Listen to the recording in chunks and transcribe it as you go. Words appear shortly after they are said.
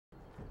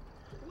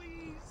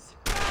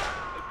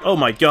Oh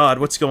my god,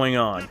 what's going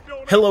on?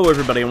 Hello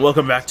everybody and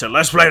welcome back to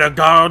Let's Play the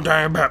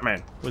Goddamn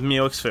Batman with me,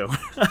 Oxfu.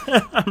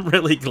 I'm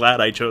really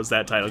glad I chose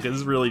that title because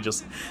it's really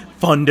just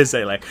fun to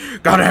say, like,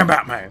 Goddamn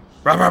Batman!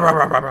 Rah, rah, rah,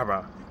 rah, rah,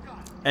 rah.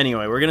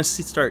 Anyway, we're gonna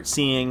start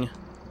seeing...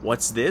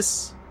 What's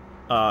this?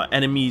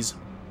 Enemies...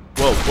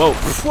 Whoa, whoa,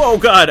 whoa,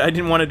 god, I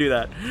didn't want to do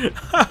that.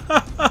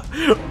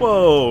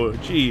 Whoa,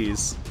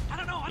 jeez.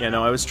 Yeah,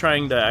 no, I was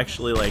trying to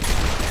actually, like...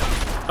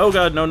 Oh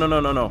god, no, no,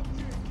 no, no, no.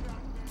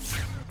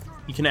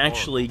 You can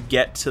actually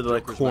get to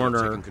the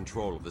corner of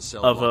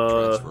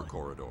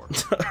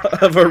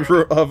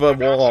a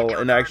wall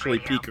and actually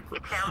peek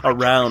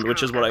around,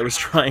 which is what I was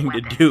trying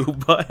to do,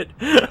 but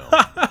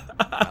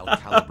I'll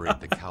calibrate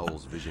the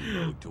cowl's vision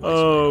mode to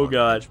oh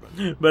god.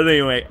 But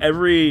anyway,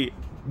 every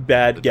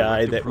bad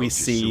guy that we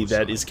see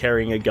that is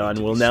carrying a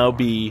gun will now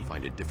be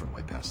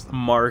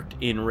marked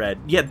in red.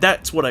 Yeah,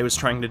 that's what I was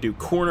trying to do.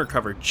 Corner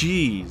cover.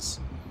 Jeez.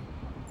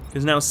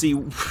 Because now,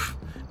 see,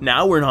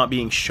 now we're not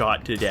being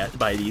shot to death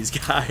by these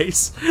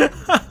guys.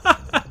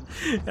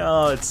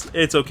 Oh,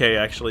 it's okay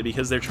actually,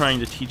 because they're trying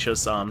to teach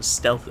us a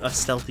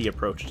stealthy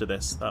approach to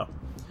this, though.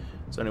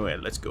 So anyway,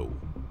 let's go.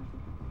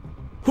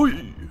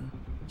 Hui!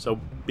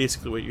 So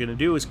basically, what you're gonna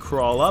do is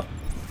crawl up,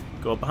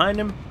 go up behind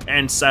him,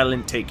 and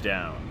silent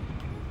takedown.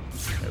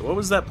 Okay, what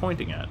was that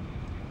pointing at?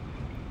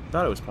 I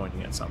thought it was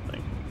pointing at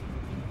something.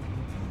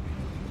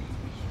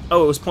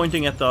 Oh, it was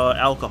pointing at the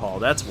alcohol.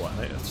 That's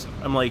why.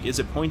 I'm like, is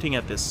it pointing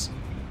at this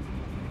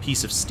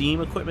piece of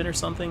steam equipment or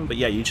something? But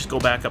yeah, you just go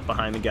back up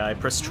behind the guy,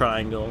 press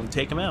triangle, and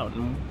take him out.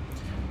 And,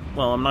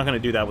 well, I'm not going to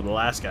do that with the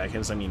last guy,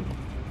 because, I mean,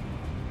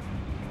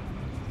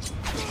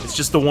 it's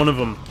just the one of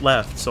them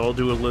left, so I'll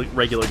do a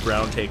regular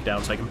ground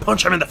takedown so I can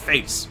punch him in the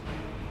face.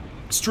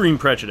 Extreme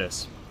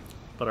prejudice.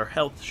 But our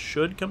health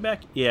should come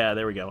back. Yeah,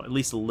 there we go. At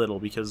least a little,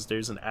 because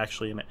there's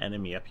actually an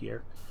enemy up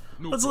here.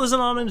 Let's listen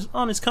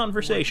on his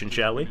conversation,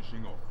 shall we?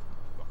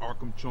 The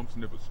Arkham chumps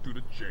never stood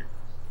a chance.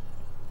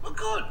 Well,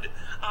 good.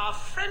 Our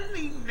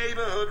friendly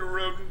neighborhood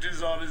rodent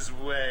is on his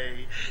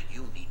way.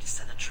 You need to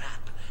set a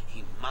trap.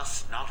 He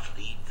must not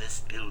leave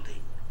this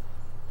building.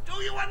 Do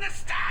you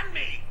understand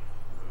me?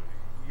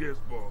 Yes,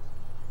 boss.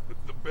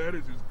 The bat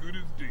is as good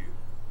as dead.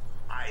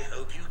 I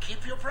hope you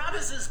keep your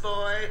promises,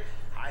 boy.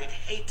 I'd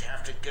hate to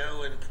have to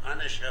go and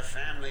punish your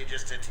family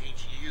just to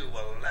teach you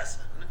a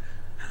lesson.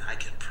 And I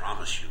can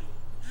promise you,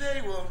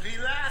 they won't be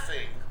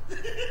laughing.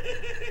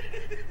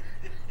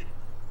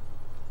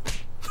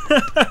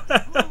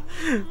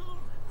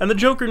 And the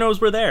Joker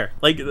knows we're there.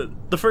 Like,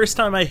 the first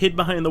time I hid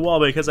behind the wall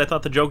because I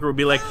thought the Joker would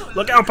be like,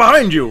 look out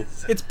behind you!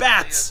 It's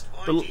bats!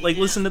 But, like,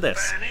 listen to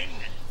this.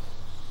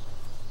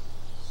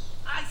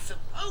 I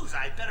suppose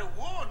I'd better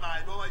warn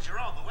my boys you're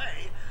on the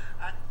way.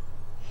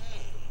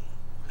 Hey,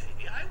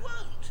 maybe I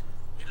won't.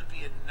 It'll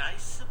be a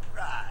nice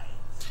surprise.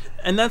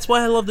 And that's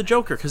why I love the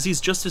Joker, because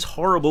he's just as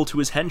horrible to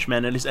his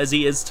henchmen as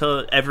he is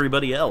to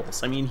everybody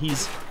else. I mean,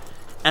 he's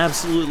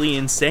absolutely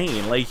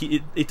insane. Like,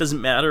 it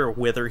doesn't matter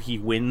whether he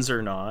wins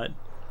or not.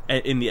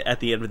 At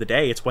the end of the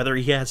day, it's whether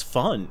he has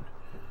fun.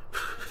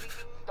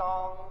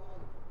 Dong.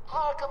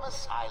 Arkham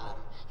Asylum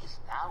is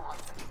now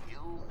under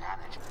new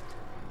management.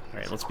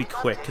 Alright, let's be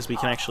quick, because we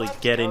can actually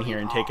get in here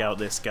and take out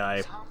this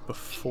guy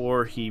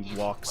before he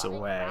walks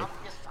away.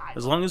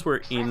 As long as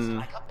we're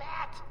in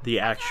the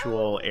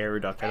actual air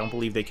duct, I don't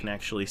believe they can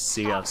actually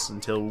see us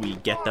until we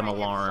get them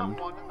alarmed.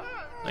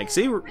 Like,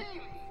 see, we're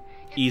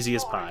easy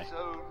as pie.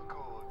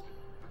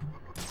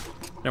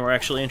 Now we're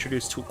actually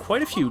introduced to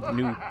quite a few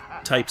new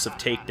types of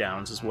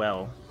takedowns as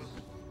well.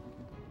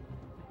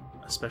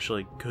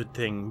 Especially a good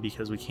thing,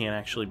 because we can't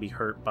actually be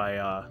hurt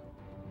by,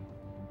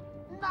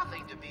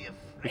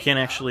 we can't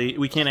actually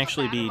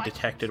be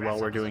detected while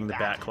we're doing the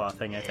bat claw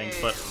thing, I think.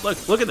 But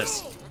look at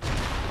this.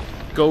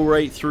 Go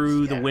right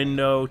through the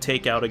window,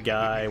 take out a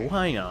guy.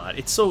 Why not?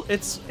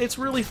 It's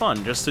really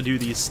fun just to do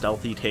these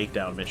stealthy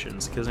takedown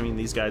missions, because I mean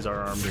these guys are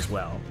armed as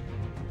well.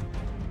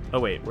 Oh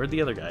wait, where'd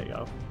the other guy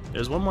go?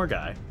 There's one more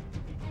guy.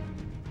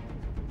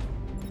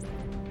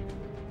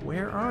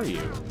 Where are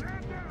you?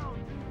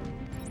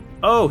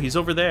 Oh, he's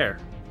over there.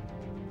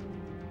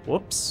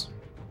 Whoops.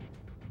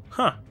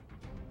 Huh.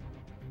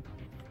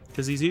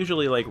 Because he's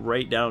usually like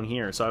right down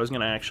here, so I was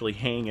gonna actually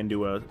hang and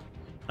do an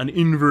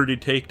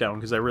inverted takedown,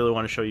 because I really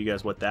want to show you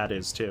guys what that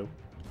is too.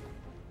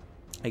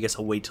 I guess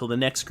I'll wait till the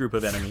next group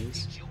of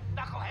enemies. You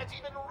knuckleheads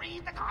even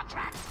read the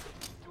contract.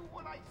 Do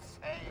what I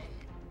say.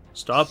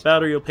 Stop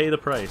bat or you'll pay the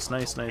price.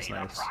 Nice, nice,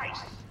 nice.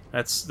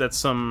 That's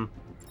some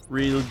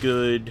real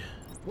good.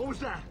 What was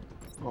that?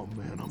 Oh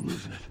man, I'm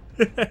losing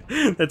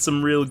it. That's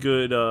some real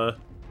good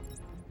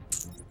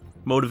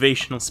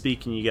motivational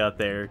speaking you got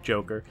there,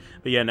 Joker.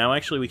 But yeah, now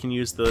actually we can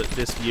use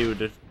this view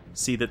to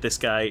see that this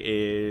guy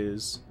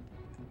is...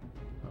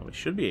 Well, we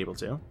should be able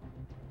to.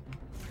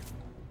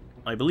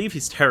 I believe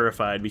he's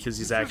terrified because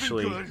he's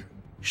actually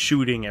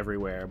shooting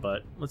everywhere,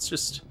 but let's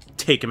just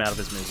take him out of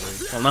his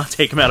misery. Well, not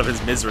take him out of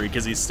his misery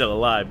because he's still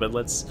alive, but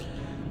let's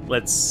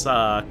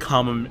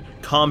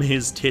calm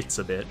his tits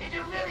a bit.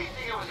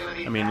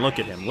 I mean, look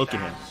at him, look at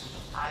him.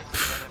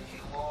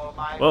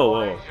 Whoa,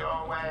 whoa.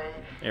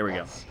 There we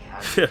go.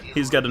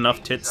 He's got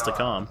enough tits to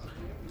calm.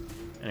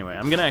 Anyway,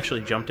 I'm gonna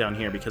actually jump down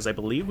here because I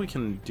believe we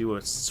can do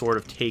a sort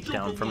of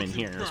takedown from in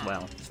here as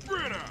well.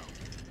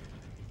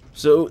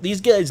 So these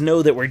guys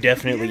know that we're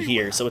definitely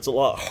here, so it's a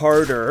lot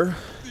harder.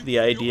 The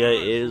idea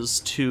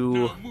is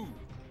to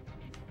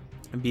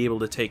be able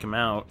to take them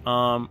out.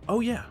 Oh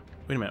yeah,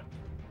 wait a minute.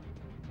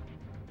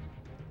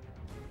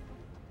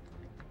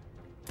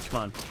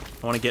 Come on,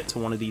 I want to get to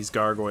one of these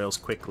gargoyles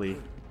quickly.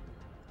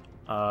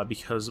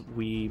 Because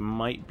we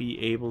might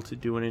be able to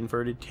do an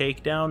inverted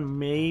takedown,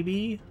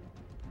 maybe?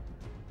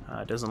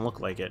 It doesn't look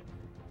like it.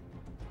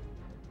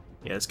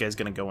 Yeah, this guy's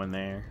gonna go in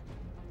there.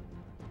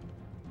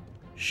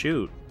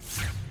 Shoot.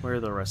 Where are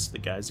the rest of the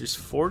guys? There's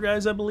 4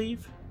 guys, I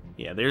believe?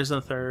 Yeah, there's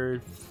a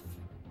third.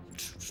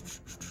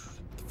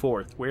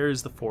 4th. Where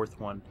is the 4th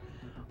one?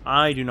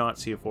 I do not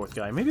see a 4th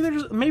guy. Maybe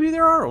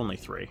there are only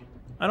 3.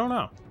 I don't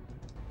know.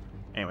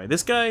 Anyway,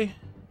 this guy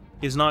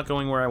is not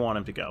going where I want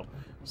him to go.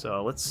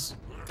 So let's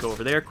go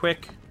over there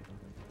quick.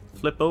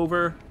 Flip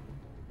over.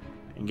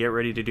 And get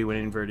ready to do an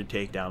inverted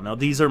takedown. Now,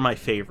 these are my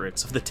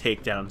favorites of the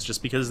takedowns,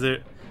 just because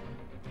they're...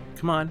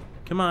 Come on,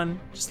 come on.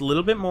 Just a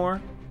little bit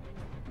more.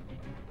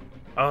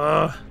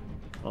 Well,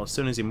 as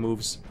soon as he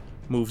moves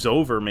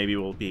over, maybe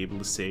we'll be able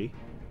to see.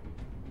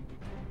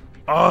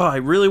 I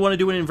really want to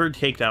do an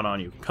inverted takedown on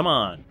you. Come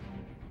on.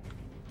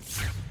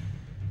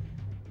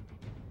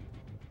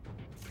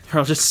 They're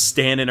all just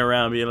standing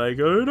around being like,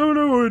 I don't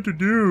know what to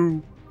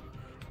do.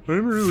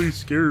 I'm really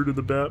scared of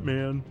the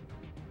Batman.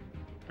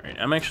 Alright,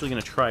 I'm actually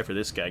going to try for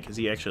this guy, because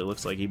he actually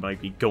looks like he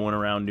might be going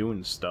around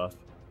doing stuff.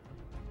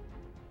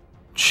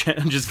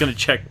 I'm just going to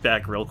check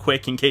back real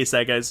quick in case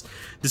that guy's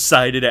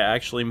decided to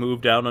actually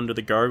move down under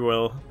the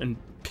gargoyle and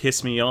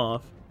piss me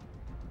off.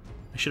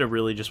 I should have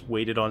really just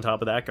waited on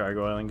top of that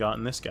gargoyle and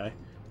gotten this guy.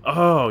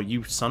 Oh,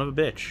 you son of a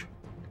bitch.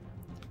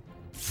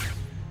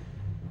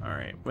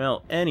 Alright,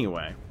 well,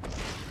 anyway.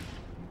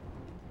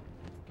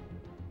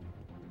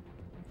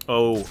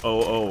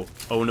 Oh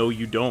no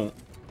you don't.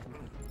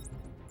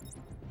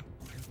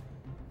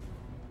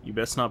 You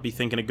best not be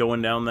thinking of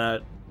going down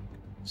that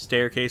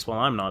staircase while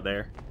I'm not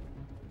there.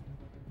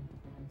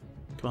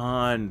 Come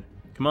on.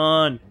 Come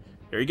on.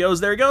 There he goes.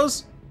 There he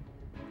goes.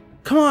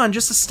 Come on,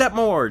 just a step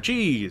more.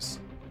 Jeez.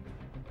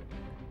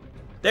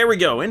 There we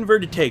go.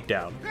 Inverted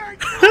takedown.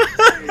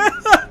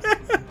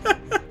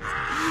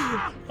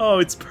 Oh,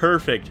 it's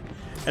perfect.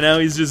 And now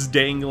he's just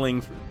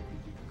dangling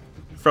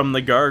from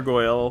the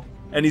gargoyle.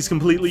 And he's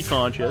completely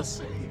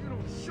conscious.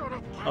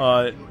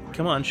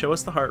 Come on, show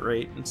us the heart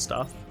rate and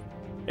stuff.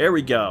 There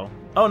we go.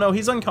 Oh no,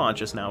 he's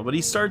unconscious now, but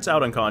he starts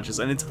out unconscious,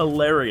 and it's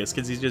hilarious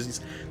because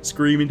he's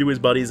screaming to his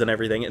buddies and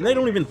everything, and they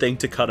don't even think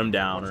to cut him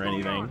down or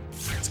anything.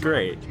 It's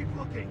great.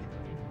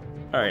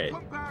 Alright,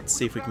 let's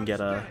see if we can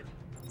get a...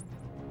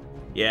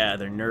 Yeah,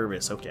 they're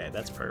nervous. Okay,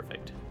 that's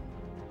perfect.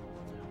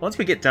 Once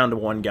we get down to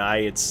one guy,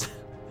 it's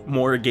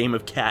more a game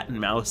of cat and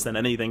mouse than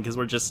anything, because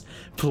we're just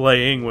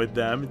playing with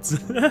them. It's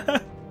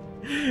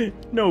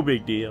no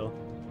big deal.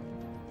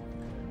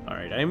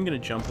 Alright, I'm gonna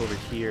jump over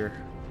here.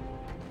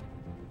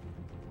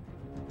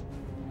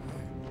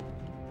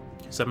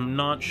 So I'm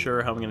not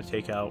sure how I'm going to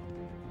take out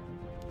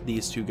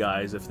these 2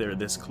 guys if they're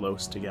this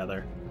close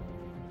together.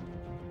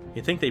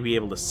 You'd think they'd be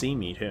able to see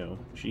me, too.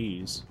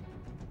 Jeez.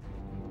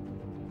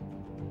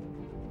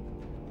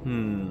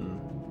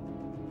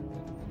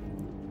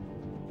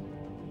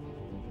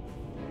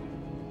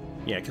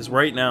 Yeah, because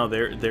right now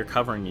they're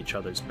covering each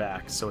other's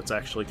backs, so it's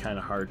actually kind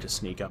of hard to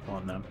sneak up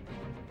on them.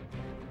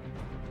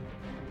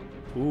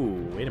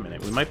 Ooh, wait a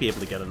minute. We might be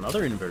able to get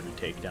another inverted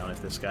takedown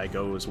if this guy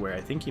goes where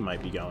I think he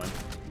might be going.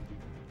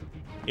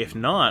 If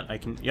not, I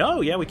can... Oh,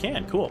 yeah, we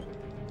can. Cool.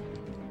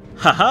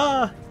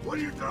 Haha! What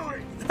are you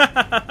doing?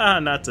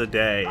 Not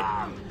today.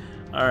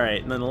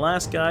 Alright, and then the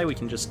last guy, we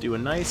can just do a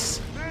nice,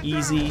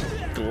 easy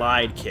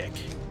glide kick.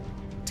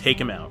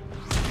 Take him out.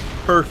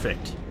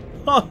 Perfect.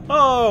 Ho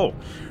ho!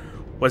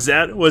 Was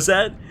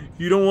that?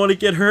 You don't want to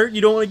get hurt?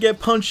 You don't want to get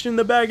punched in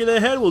the back of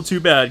the head? Well, too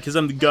bad, because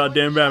I'm the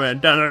goddamn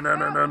Batman.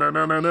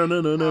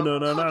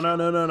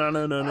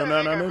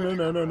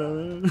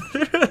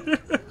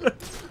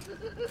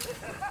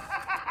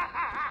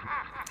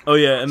 Oh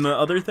yeah, and the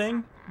other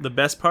thing, the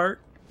best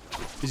part,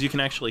 is you can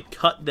actually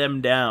cut them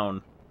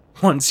down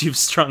once you've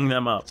strung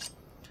them up.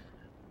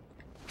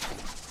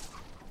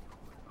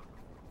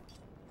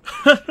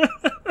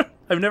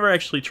 I've never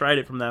actually tried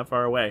it from that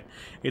far away.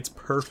 It's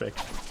perfect.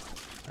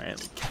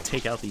 Alright,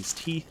 take out these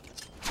teeth.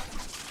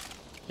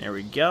 There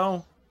we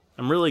go.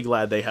 I'm really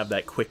glad they have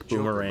that quick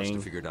boomerang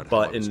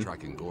button.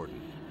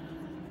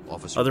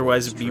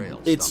 Otherwise,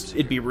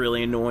 it'd be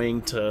really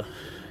annoying to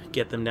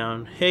get them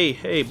down.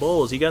 Hey,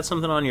 Bowles, you got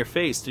something on your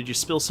face. Did you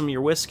spill some of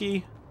your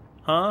whiskey?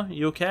 Huh?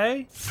 You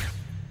okay?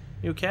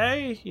 You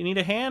okay? You need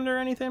a hand or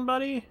anything,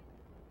 buddy?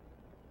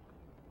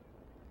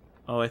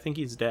 Oh, I think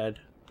he's dead.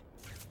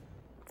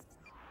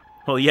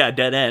 Well, yeah,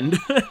 dead end.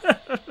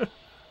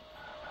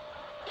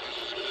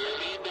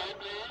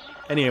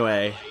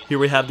 Anyway, here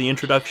we have the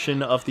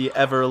introduction of the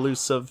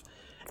ever-elusive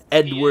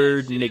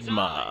Edward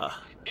Nygma.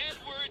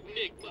 Edward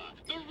Nygma,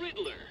 the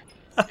Riddler.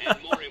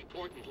 And more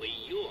importantly,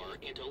 your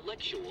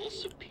intellectual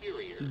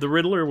superior. The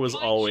Riddler was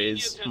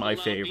always my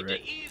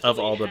favorite of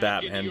all the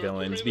Batman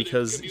villains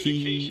because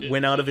he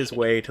went out of his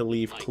way to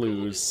leave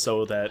clues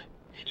so that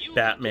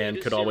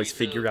Batman could always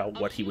figure out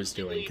what he was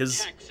doing.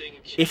 Because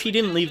if he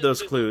didn't leave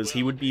those clues,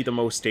 he would be the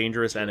most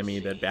dangerous enemy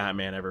that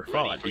Batman ever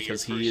fought,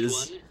 because he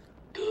is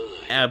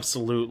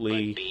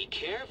absolutely... Be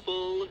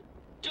careful.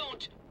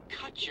 Don't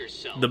cut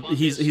yourself.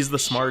 He's the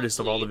smartest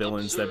of all the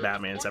villains that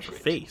Batman's ever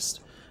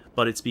faced.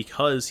 But it's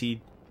because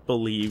he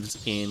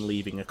believes in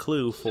leaving a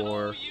clue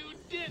for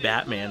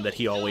Batman that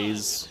he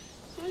always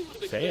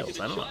fails.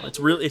 I don't know.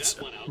 It's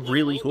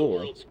really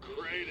cool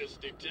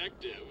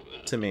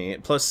to me.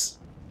 Plus,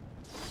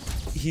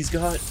 he's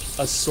got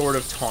a sort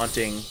of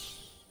taunting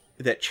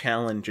that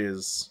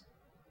challenges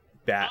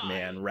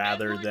Batman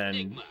rather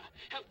than,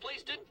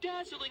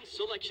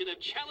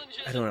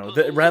 I don't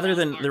know,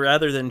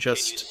 rather than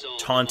just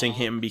taunting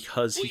him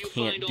because he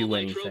can't do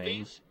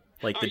anything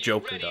like the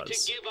Joker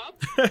does.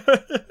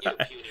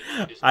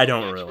 I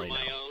don't really know.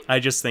 I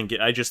just think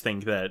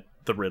that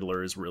the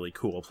Riddler is really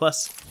cool.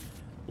 Plus,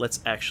 let's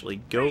actually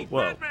go.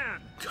 Whoa,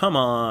 come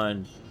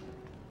on.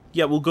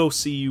 Yeah, we'll go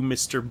see you,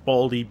 Mr.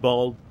 Baldy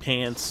Bald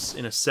Pants,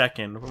 in a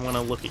second. I want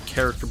to look at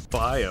character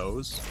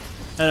bios,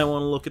 and I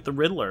want to look at the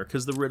Riddler,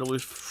 because the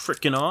Riddler's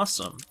freaking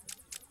awesome.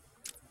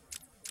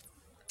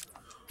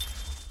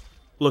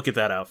 Look at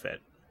that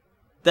outfit.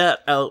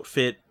 That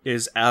outfit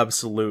is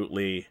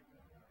absolutely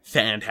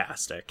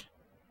fantastic.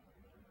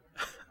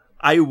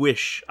 I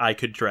wish I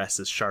could dress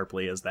as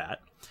sharply as that.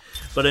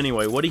 But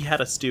anyway, what he had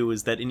us do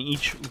is that in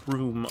each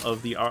room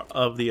of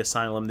the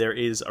asylum there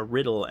is a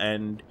riddle,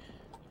 and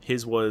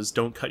his was,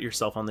 don't cut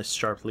yourself on this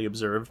sharply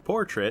observed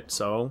portrait,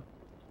 so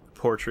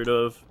portrait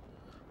of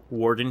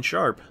Warden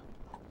Sharp.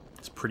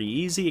 It's pretty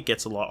easy. It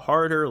gets a lot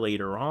harder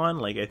later on.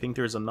 Like, I think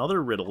there's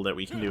another riddle that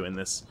we can do in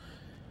this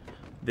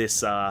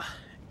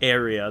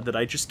area that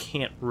I just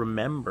can't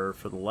remember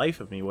for the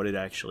life of me what it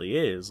actually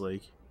is.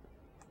 Like,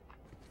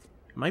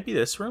 it might be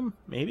this room,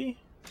 maybe?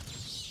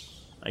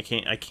 I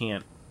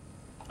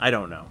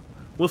don't know.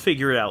 We'll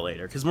figure it out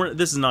later, because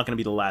this is not going to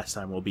be the last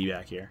time we'll be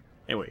back here.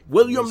 Anyway,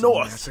 William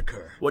North,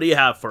 what do you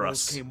have for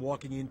us? Came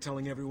walking in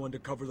telling everyone to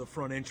cover the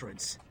front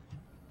entrance.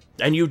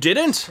 And you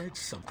didn't? Said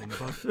something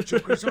about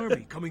Joker's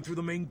army coming through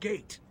the main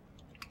gate.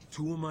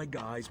 2 of my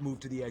guys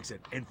moved to the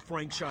exit, and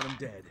Frank shot him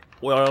dead.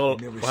 Well,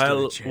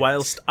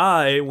 whilst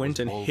I went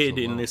and hid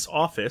in this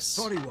office...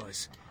 Thought he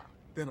was.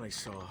 Then I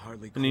saw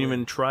Harley Quinn. Didn't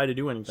even try to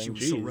do anything. She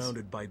was Jeez.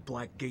 surrounded by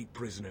Black Gate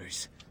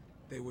prisoners.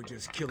 They were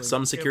just killing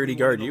some security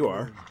guard you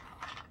are. Room.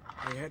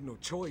 I had no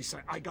choice.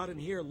 I got in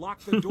here,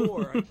 locked the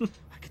door.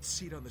 I could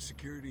see it on the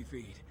security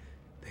feed.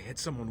 They had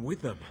someone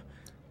with them.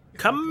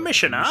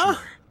 Commissioner?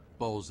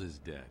 Bowles is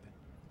dead.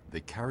 They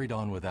carried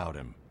on without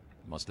him.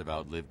 Must have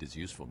outlived his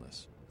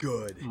usefulness.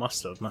 Good.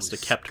 Must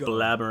have kept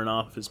blabbering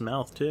off his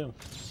mouth, too.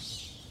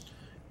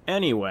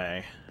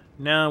 Anyway,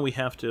 now we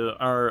have to...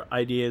 Our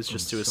idea is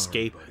just to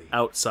escape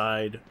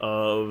outside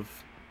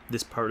of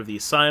this part of the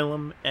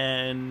asylum,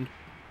 and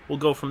we'll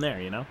go from there,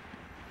 you know?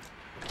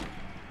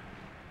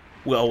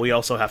 Well, we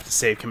also have to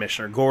save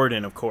Commissioner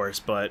Gordon, of course,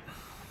 but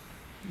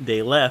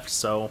they left,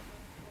 so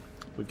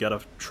we've got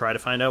to try to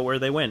find out where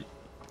they went.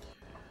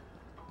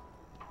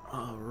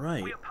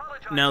 Alright.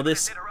 Now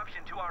this...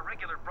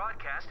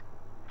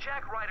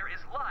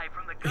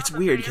 It's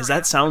weird, because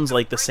that sounds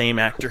like the same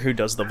actor who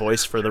does the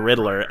voice for the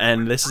Riddler,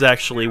 and this is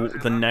actually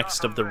the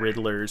next of the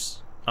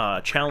Riddler's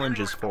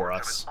challenges for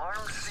us.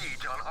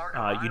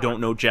 You don't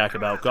know jack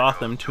about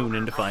Gotham, tune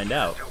in to find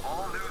out.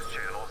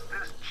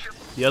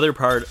 The other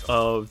part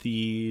of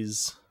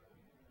these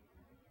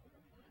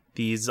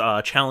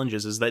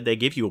challenges is that they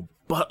give you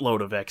a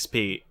buttload of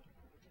XP,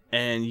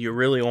 and you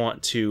really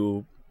want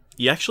to...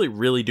 You actually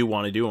really do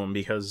want to do them,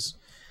 because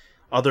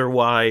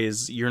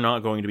otherwise you're not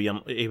going to be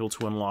able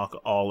to unlock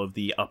all of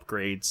the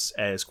upgrades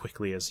as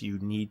quickly as you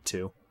need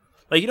to.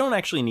 Like, you don't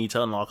actually need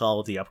to unlock all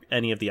of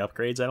any of the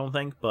upgrades, I don't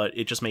think, but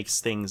it just makes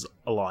things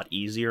a lot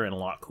easier and a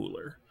lot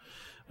cooler.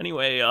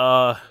 Anyway,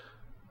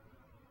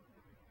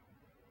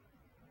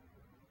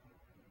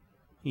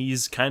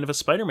 he's kind of a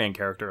Spider-Man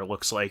character, it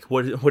looks like.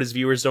 What his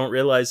viewers don't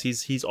realize,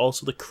 he's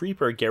also the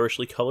creeper,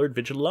 garishly colored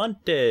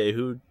vigilante,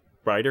 who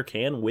Ryder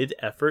can, with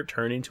effort,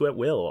 turn into at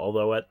will,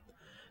 although at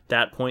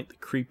that point the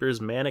creeper's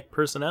manic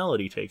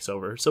personality takes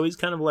over. So he's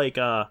kind of like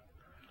the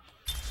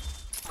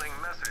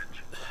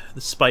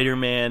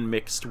Spider-Man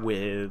mixed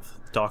with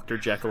Dr.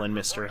 Jekyll and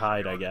Mr.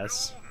 Hyde, I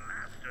guess.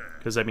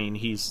 Because, I mean,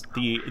 he's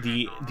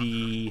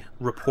the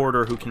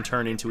reporter who can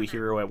turn into a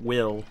hero at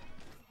will,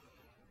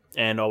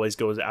 and always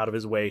goes out of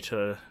his way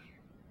to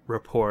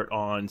report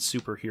on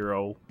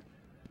superhero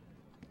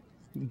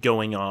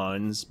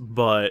going-ons,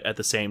 but at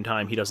the same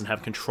time, he doesn't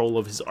have control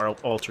of his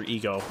alter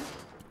ego.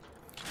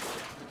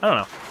 I don't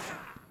know.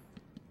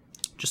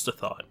 Just a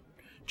thought.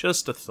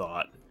 Just a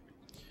thought.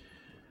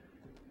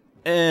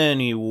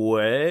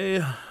 Anyway,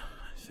 I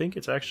think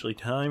it's actually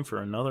time for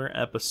another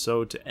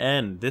episode to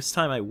end. This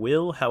time I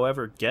will,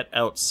 however, get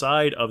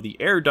outside of the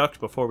air duct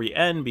before we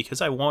end,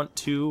 because I want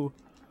to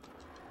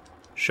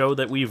show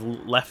that we've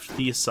left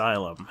the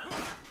asylum.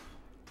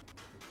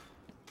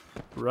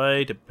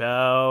 Right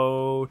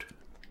about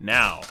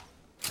now.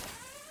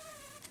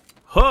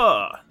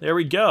 Huh! There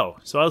we go.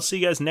 So I'll see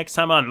you guys next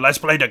time on Let's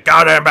Play the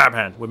Goddamn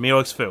Batman with me,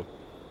 OXFu.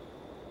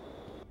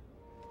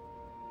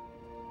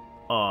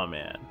 Aw,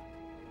 man.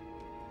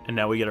 And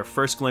now we get our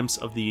first glimpse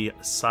of the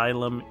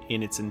asylum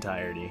in its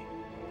entirety.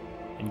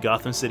 And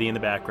Gotham City in the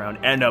background.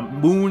 And a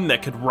moon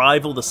that could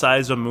rival the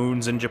size of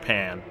moons in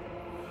Japan.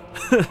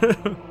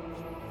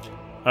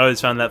 I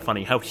always found that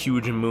funny, how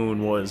huge a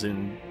moon was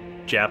in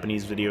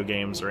Japanese video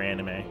games or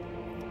anime.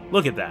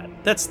 Look at that.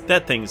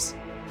 That thing's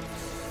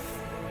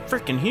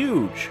freaking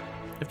huge.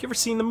 Have you ever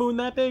seen the moon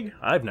that big?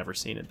 I've never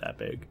seen it that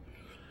big.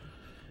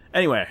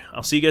 Anyway,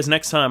 I'll see you guys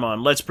next time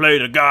on Let's Play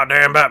the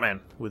Goddamn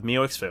Batman with me,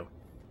 OXFu.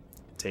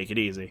 Take it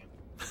easy.